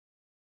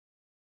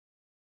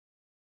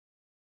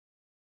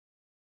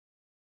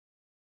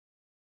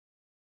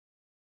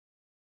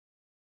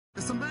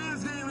a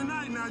man's game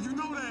tonight now, you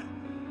know that.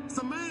 It's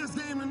a man's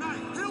game tonight.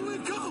 Here we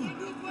come.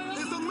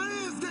 It's a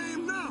man's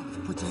game now.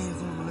 Put your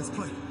hands on them and let's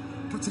play.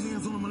 Put your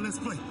hands on them and let's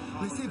play.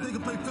 Let's see if they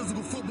can play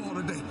physical football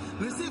today.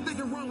 Let's see if they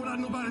can run without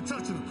nobody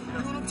touching them. You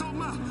know what I'm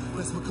talking about?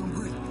 Let's become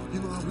great. You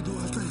know how we do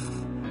our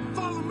thing.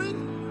 Follow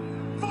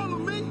me. Follow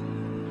me.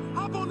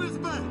 Hop on this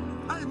back.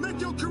 Hey, make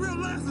your career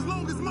last as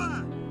long as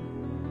mine.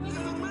 It's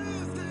a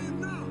man's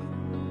game now.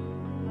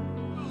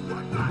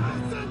 What the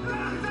hell?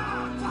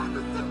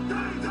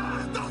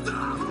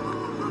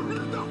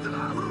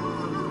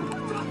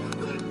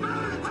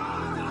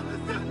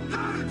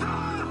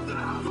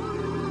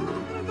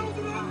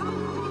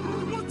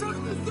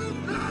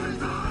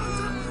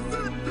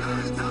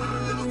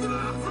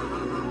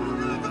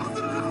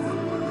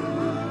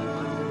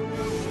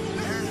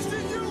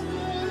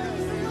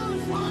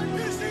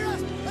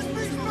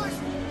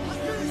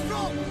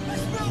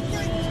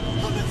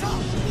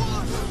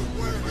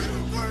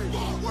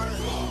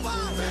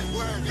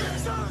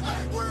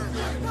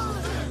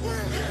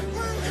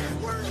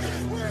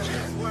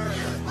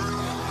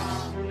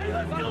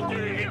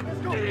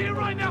 Get in here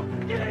right now!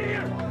 Get in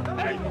here!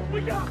 Hey,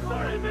 we got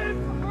 30 minutes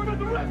for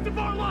the rest of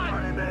our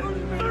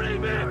life! 30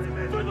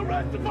 minutes for the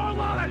rest of our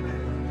life!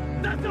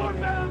 That's our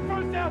battle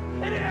first half.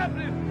 It ain't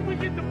happening. We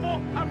get the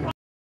ball. I promise.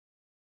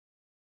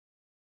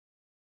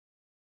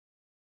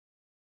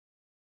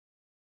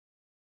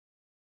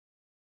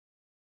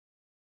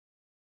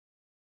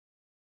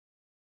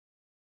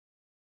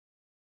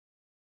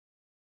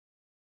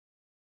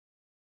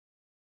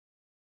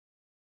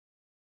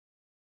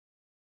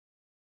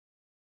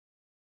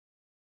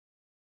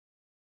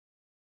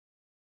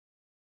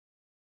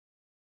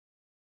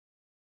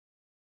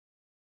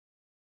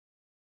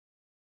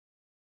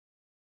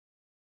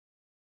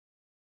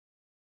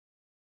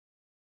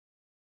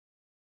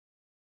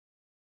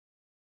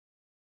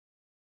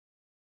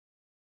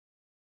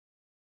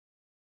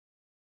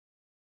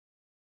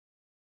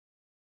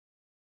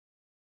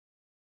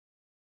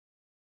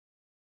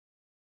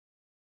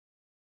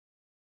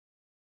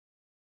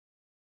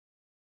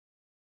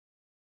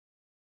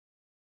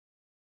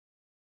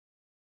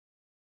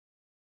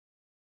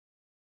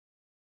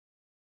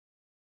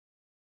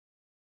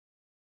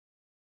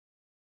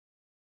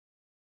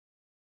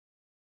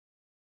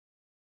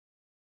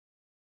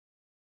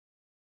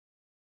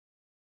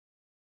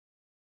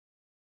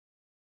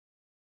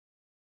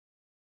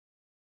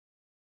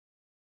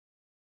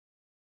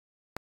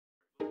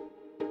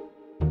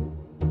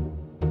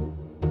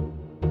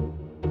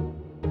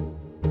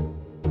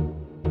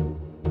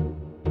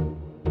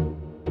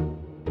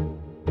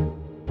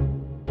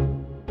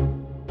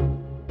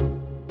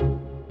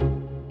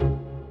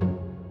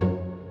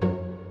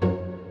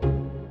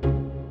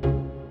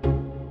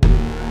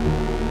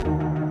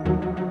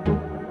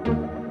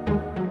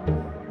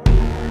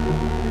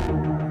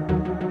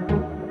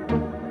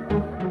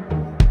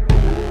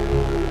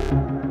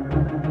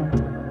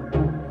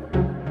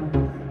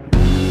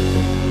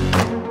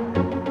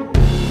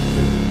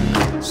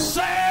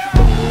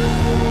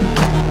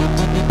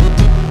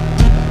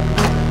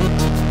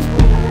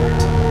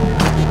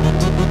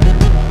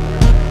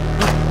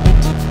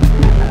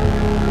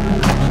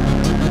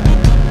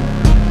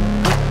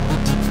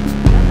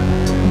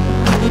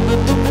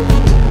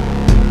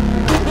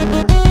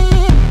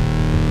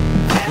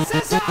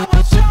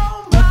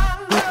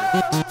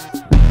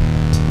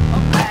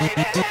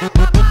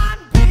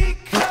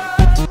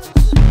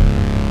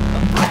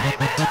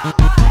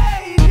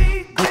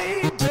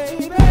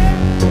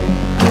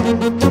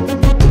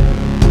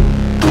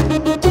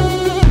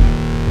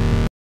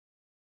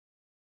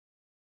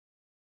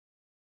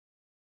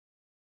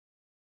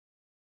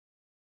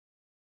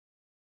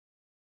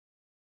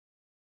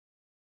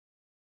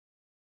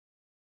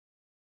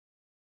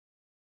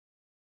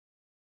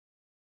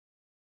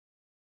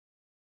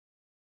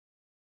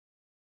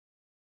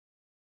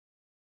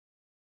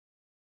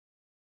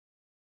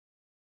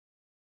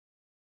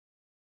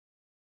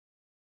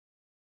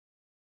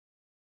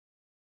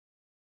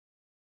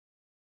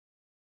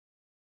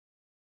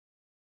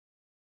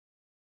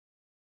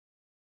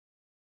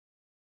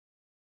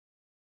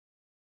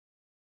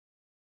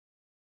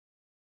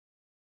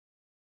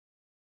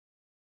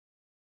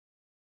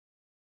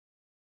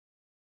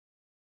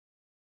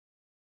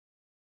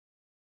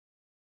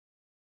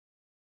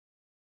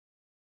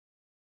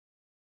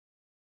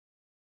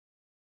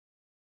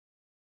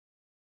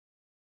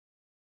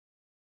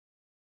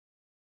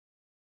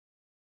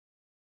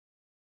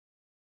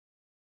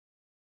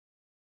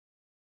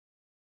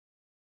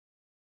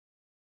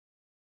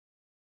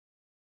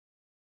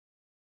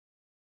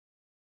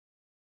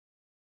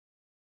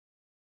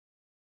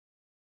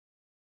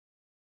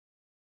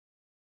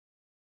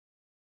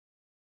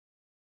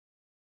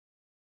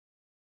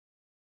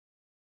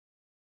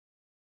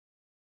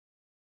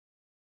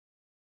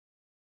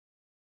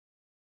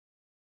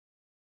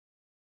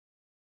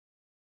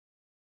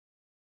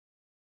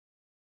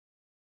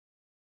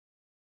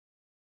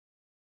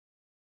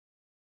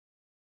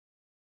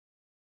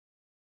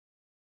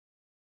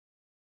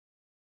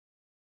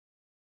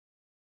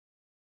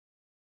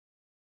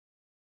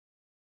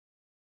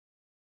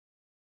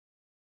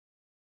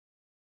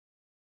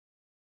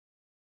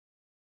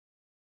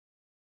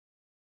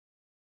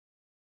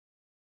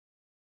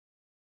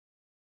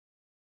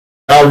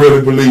 I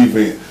really believe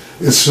in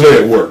is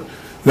sled work.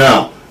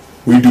 Now,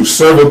 we do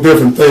several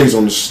different things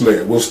on the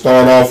sled. We'll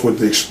start off with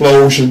the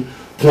explosion,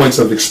 points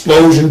of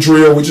explosion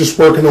drill. We're just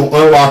working on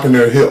unlocking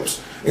their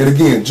hips. And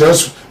again,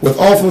 just with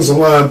offensive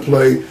line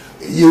play,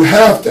 you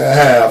have to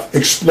have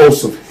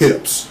explosive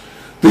hips.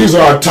 These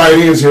are our tight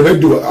ends here. They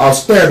do an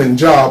outstanding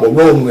job of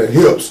rolling their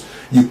hips.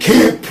 You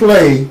can't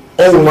play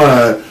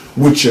O-line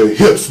with your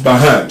hips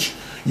behind you.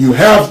 You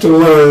have to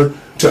learn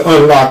to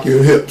unlock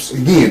your hips.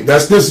 Again,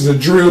 this is a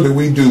drill that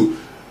we do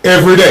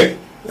every day.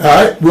 All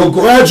right, we'll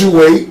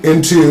graduate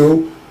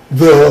into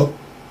the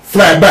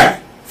flat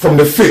back from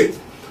the fit.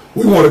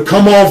 We want to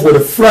come off with a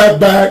flat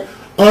back,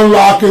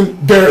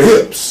 unlocking their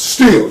hips.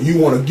 Still, you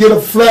want to get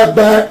a flat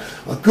back,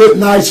 a good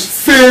nice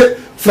fit,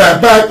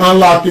 flat back,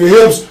 unlock your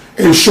hips,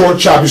 and short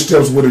choppy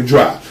steps with a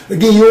drive.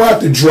 Again, you don't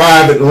have to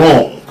drive it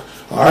long.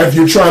 All right, if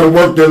you're trying to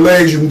work their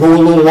legs, you can go a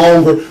little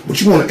longer, but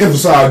you want to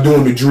emphasize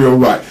doing the drill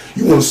right.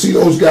 You want to see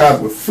those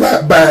guys with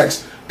flat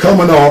backs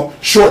coming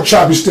off, short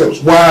choppy steps,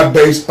 wide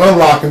base,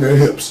 unlocking their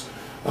hips.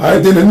 All right,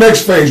 then the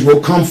next phase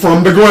will come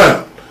from the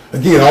ground.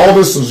 Again, all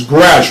this is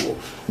gradual.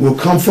 We'll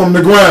come from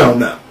the ground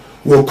now.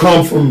 We'll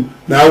come from,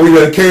 now we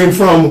came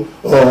from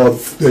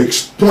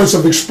the points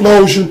of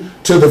explosion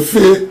to the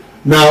fit,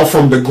 now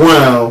from the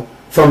ground,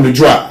 from the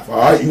drive. All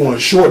right, you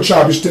want short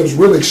choppy steps,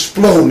 really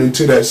exploding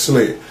into that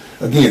sled.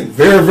 Again,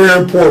 very,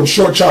 very important,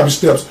 short choppy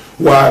steps,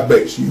 wide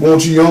base. You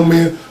want your young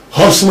men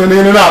hustling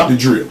in and out the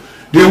drill.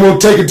 Then we'll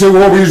take it to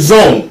where we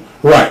zone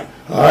right.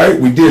 All right,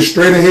 we did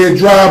straight ahead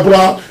drive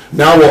block.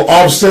 Now we'll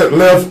offset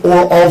left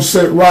or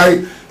offset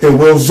right, and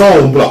we'll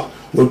zone block.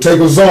 We'll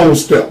take a zone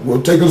step.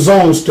 We'll take a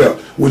zone step,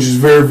 which is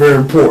very, very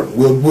important.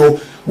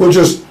 We'll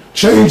just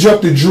change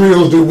up the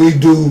drills that we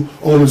do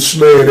on the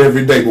sled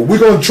every day. But we're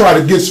going to try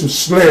to get some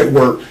sled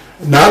work.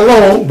 Not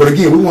long, but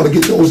again, we want to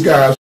get those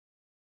guys.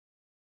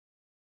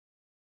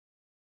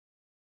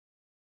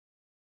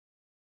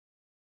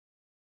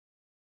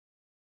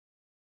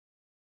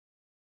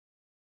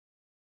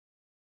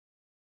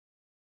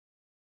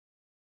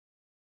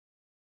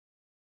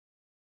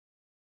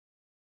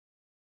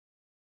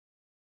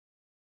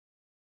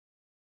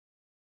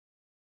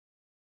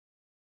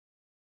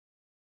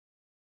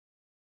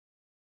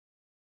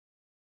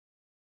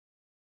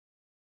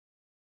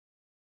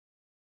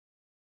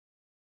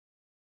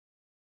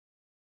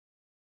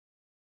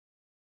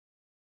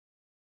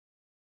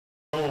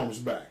 Arms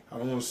back. I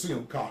don't want to see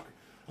them cock it.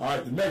 All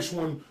right, the next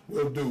one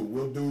we'll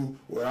do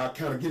where I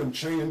kind of get them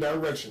changing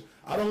direction.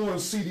 I don't want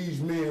to see these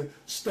men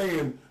stay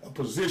in a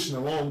position a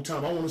long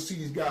time. I want to see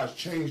these guys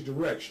change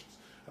directions.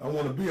 I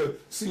want to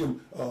see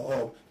them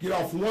get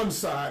off one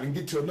side and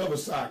get to another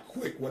side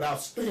quick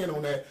without staying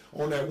on that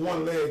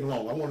one leg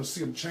long. I want to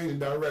see them changing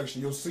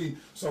direction. You'll see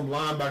some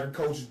linebacker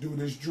coaches do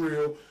this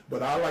drill,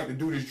 but I like to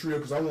do this drill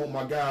because I want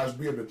my guys to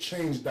be able to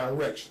change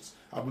directions.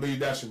 I believe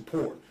that's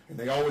important, and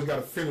they always got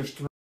to finish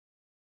through.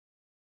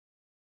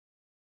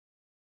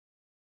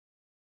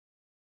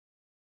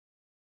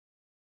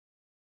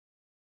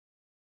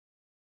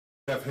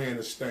 Left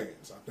hand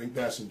stands. I think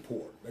that's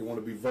important. They want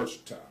to be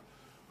versatile.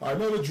 All right,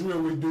 another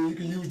drill we do, you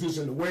can use this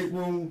in the weight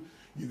room.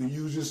 You can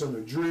use this in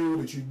the drill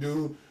that you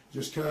do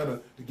just kind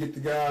of to get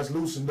the guys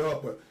loosened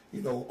up. But,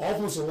 you know,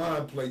 offensive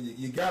line play,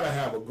 you got to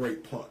have a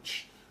great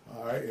punch.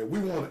 All right, and we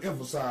want to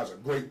emphasize a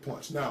great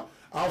punch. Now,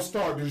 I'll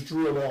start this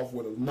drill off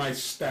with a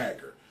nice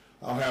stagger.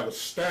 I'll have a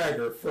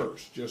stagger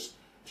first,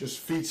 just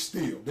feet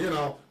still. Then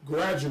I'll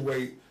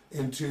graduate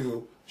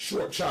into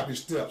short choppy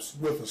steps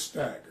with a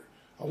stagger.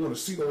 I want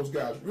to see those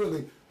guys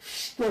really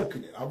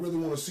stroking it. I really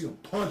want to see them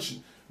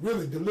punching,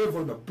 really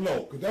delivering the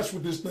blow, because that's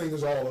what this thing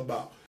is all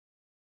about.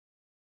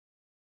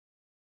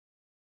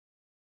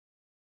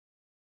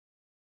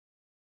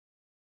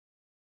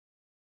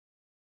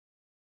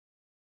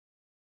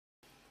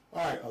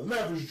 All right, a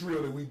leverage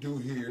drill that we do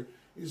here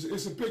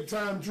is a big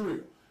time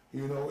drill.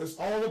 You know, it's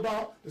all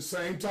about the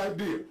same type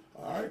deal.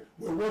 All right,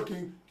 we're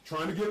working,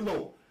 trying to get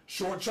lower.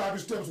 Short choppy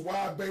steps,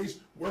 wide base,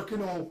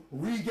 working on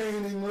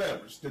regaining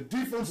leverage. The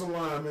defensive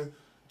linemen,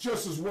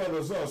 just as well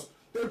as us,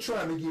 they're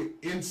trying to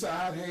get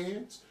inside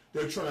hands.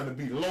 They're trying to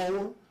be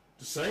lower.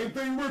 The same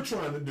thing we're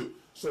trying to do.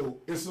 So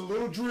it's a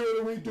little drill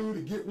that we do to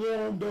get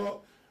warmed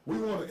up. We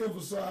want to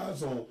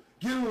emphasize on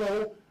getting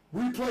low,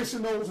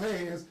 replacing those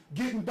hands,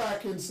 getting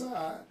back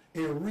inside,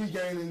 and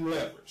regaining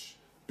leverage.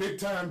 Big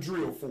time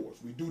drill for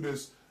us. We do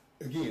this,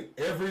 again,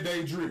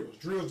 everyday drills.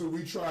 Drills that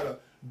we try to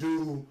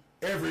do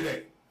every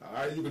day. All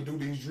right, you can do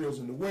these drills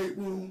in the weight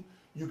room.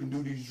 You can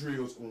do these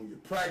drills on your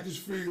practice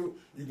field.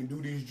 You can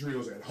do these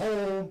drills at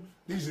home.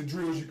 These are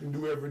drills you can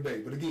do every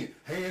day. But again,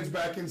 hands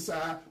back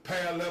inside,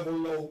 pad level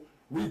low,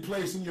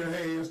 replacing your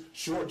hands,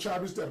 short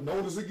choppy steps.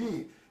 Notice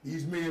again,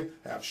 these men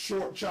have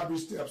short choppy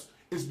steps.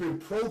 It's been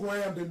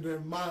programmed in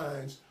their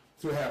minds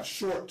to have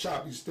short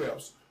choppy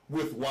steps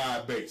with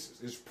wide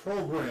bases. It's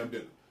programmed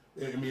in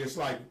them. I mean, it's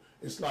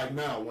like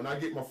now when I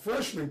get my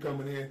freshmen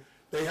coming in,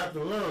 they have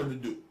to learn to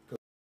do.